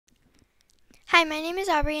Hi, my name is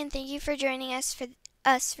Aubrey, and thank you for joining us for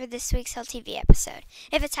this week's Hill TV episode.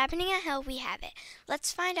 If it's happening at Hill, we have it. Let's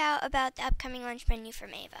find out about the upcoming lunch menu from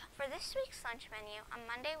Ava. For this week's lunch menu, on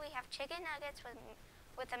Monday we have chicken nuggets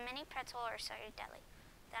with a mini pretzel or assorted deli.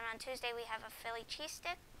 Then on Tuesday we have a Philly cheese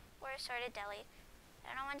stick or assorted deli.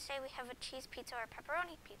 Then on Wednesday we have a cheese pizza or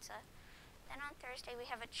pepperoni pizza. Then on Thursday we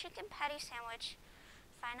have a chicken patty sandwich.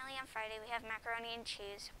 Finally on Friday we have macaroni and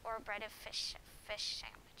cheese or a breaded fish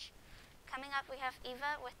sandwich. Coming up, we have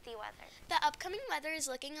Eva with the weather. The upcoming weather is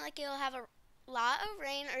looking like it'll have a lot of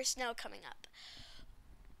rain or snow coming up.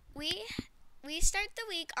 We start the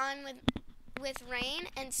week on with rain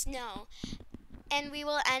and snow, and we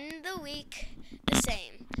will end the week the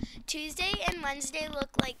same. Tuesday and Wednesday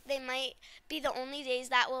look like they might be the only days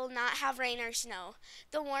that will not have rain or snow.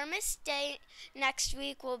 The warmest day next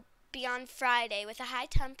week will be on Friday with a high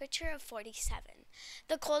temperature of 47.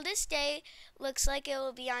 The coldest day looks like it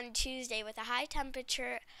will be on Tuesday with a high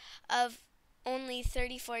temperature of only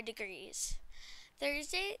 34 degrees.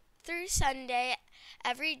 Thursday through Sunday,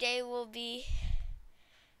 every day will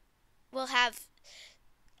have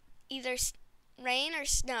either rain or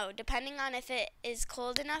snow, depending on if it is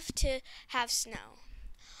cold enough to have snow.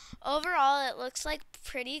 Overall, it looks like a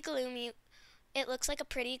pretty gloomy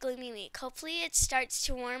week. Hopefully it starts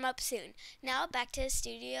to warm up soon. Now back to the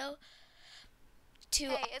studio.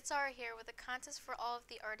 Hey, it's Zara here with a contest for all of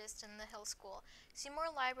the artists in the Hill School. Seymour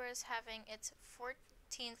Library is having its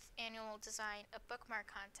 14th annual Design a Bookmark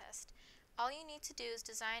contest. All you need to do is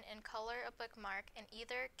design and color a bookmark and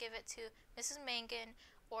either give it to Mrs. Mangan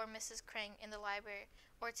or Mrs. Kring in the library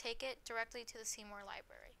or take it directly to the Seymour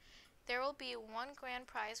Library. There will be one grand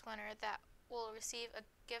prize winner that will receive a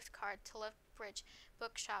gift card to Lethbridge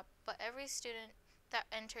Bookshop, but every student that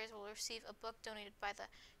enters will receive a book donated by the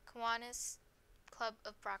Kiwanis Club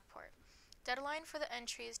of Brockport. Deadline for the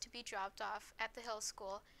entries to be dropped off at the Hill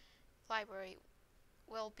School Library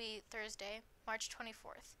will be Thursday, March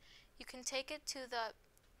 24th. You can take it to the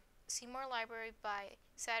Seymour Library by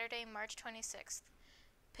Saturday, March 26th.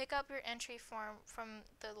 Pick up your entry form from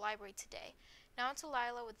the library today. Now on to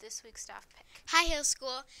Lila with this week's staff pick. Hi, Hill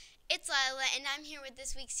School. It's Lila, and I'm here with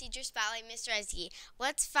this week's teacher spotlight, Mr. Ezgi.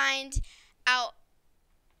 Let's find out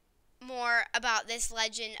more about this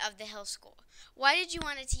legend of the Hill School. Why did you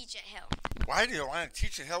want to teach at Hill? Why do I want to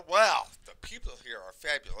teach at Hill? Well, the people here are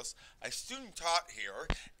fabulous. I student taught here,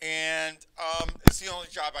 and it's the only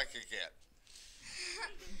job I could get.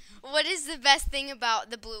 What is the best thing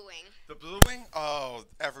about the Blue Wing? The Blue Wing? Oh,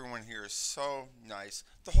 everyone here is so nice.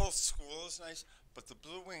 The whole school is nice, but the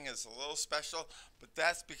Blue Wing is a little special, but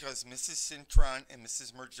that's because Mrs. Cintron and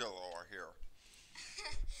Mrs. Mergillo are here.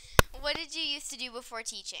 What did you used to do before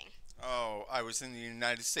teaching? Oh, I was in the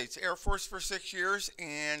United States Air Force for 6 years,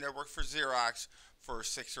 and I worked for Xerox for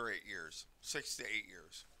 6 or 8 years. 6 to 8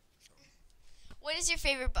 years. So. What is your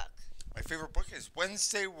favorite book? My favorite book is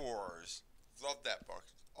Wednesday Wars. Love that book.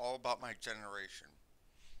 All about my generation.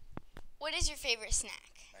 What is your favorite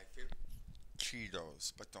snack? My favorite?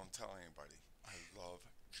 Cheetos, but don't tell anybody. I love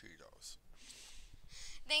Cheetos.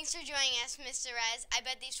 Thanks for joining us, Mr. Rez. I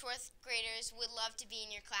bet these 4th graders would love to be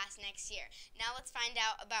in your class next year. Now let's find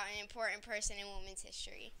out about an important person in women's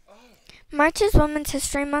history. March is Women's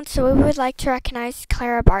History Month, so we would like to recognize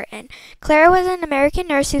Clara Barton. Clara was an American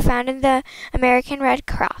nurse who founded the American Red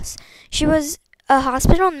Cross. She was a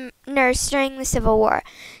hospital nurse during the Civil War.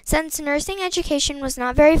 Since nursing education was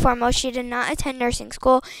not very formal, she did not attend nursing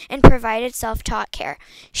school and provided self-taught care.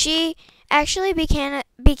 She actually began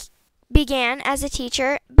as a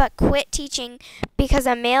teacher, but quit teaching because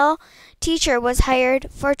a male teacher was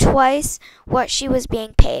hired for twice what she was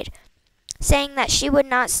being paid, saying that she would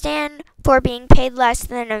not stand for being paid less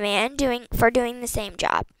than a man for doing the same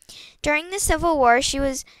job. During the Civil War, she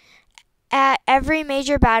was at every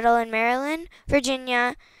major battle in Maryland,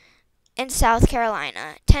 Virginia, and South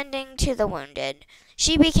Carolina, tending to the wounded.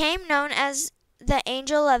 She became known as the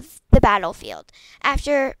Angel of the Battlefield.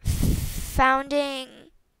 After founding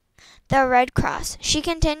the Red Cross, she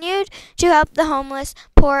continued to help the homeless,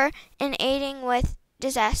 poor, and aiding with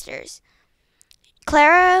disasters.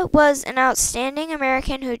 Clara was an outstanding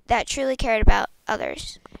American that truly cared about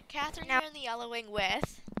others. Catherine here in the Yellow Wing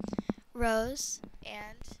with Rose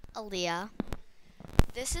and Aaliyah.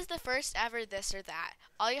 this is the first ever this or that.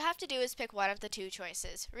 All you have to do is pick one of the 2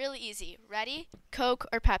 choices. Really easy. Ready? Coke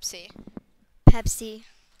or Pepsi? Pepsi.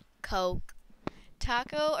 Coke.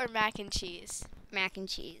 Taco or mac and cheese? Mac and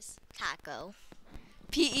cheese. Taco.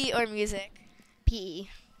 PE or music? PE.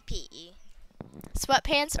 PE.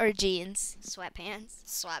 Sweatpants or jeans? Sweatpants.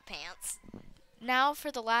 Sweatpants. Now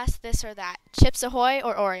for the last this or that. Chips Ahoy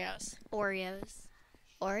or Oreos? Oreos.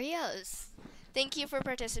 Oreos. Thank you for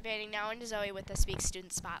participating. Now into Zoe with this week's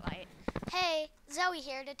Student Spotlight. Hey, Zoe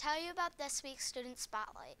here to tell you about this week's Student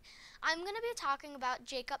Spotlight. I'm going to be talking about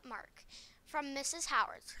Jacob Mark from Mrs.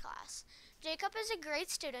 Howard's class. Jacob is a great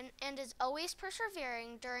student and is always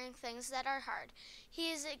persevering during things that are hard.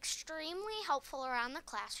 He is extremely helpful around the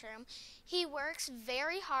classroom. He works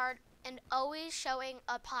very hard and always showing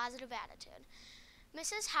a positive attitude.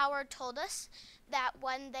 Mrs. Howard told us that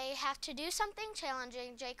when they have to do something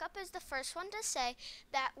challenging, Jacob is the first one to say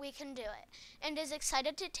that we can do it and is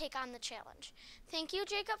excited to take on the challenge. Thank you,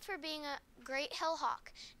 Jacob, for being a great Hill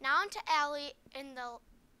Hawk. Now on to Allie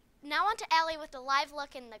with the live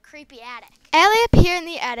look in the creepy attic. Allie up here in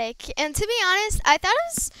the attic, and to be honest, I thought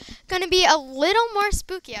it was going to be a little more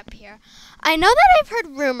spooky up here. I know that I've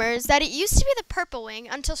heard rumors that it used to be the Purple Wing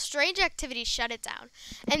until Strange Activities shut it down,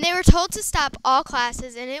 and they were told to stop all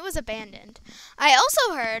classes and it was abandoned. I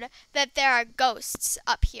also heard that there are ghosts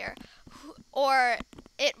up here, or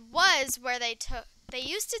it was where they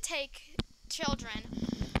used to take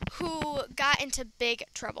children who got into big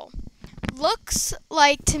trouble. Looks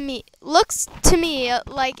to me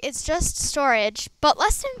like it's just storage, but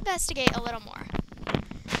let's investigate a little more.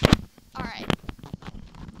 Alright.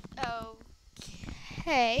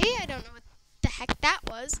 Okay, I don't know what the heck that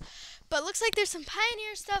was, but looks like there's some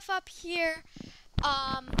Pioneer stuff up here.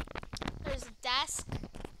 There's a desk.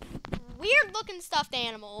 Weird looking stuffed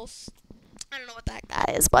animals. I don't know what the heck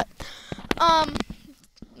that is, but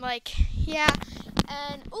yeah.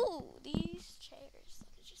 And ooh, these chairs.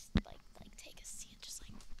 Just like take a seat, just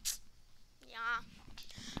like yeah.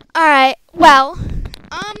 Alright, well,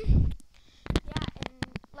 yeah,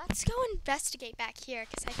 and let's go investigate back here,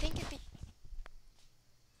 because I think it'd be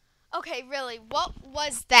okay, really, what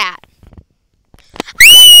was that?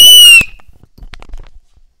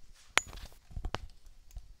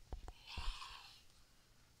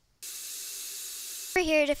 We're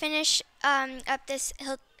here to finish up this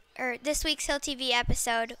week's Hill TV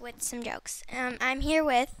episode with some jokes. I'm here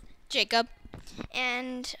with Jacob.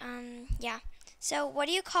 And yeah. So what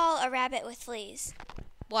do you call a rabbit with fleas?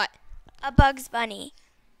 What? A Bugs Bunny.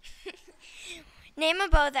 Name a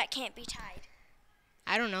bow that can't be tied.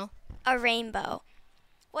 I don't know. A rainbow.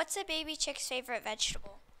 What's a baby chick's favorite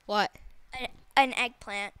vegetable? What? An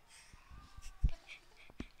eggplant.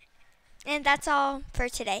 And that's all for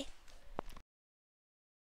today.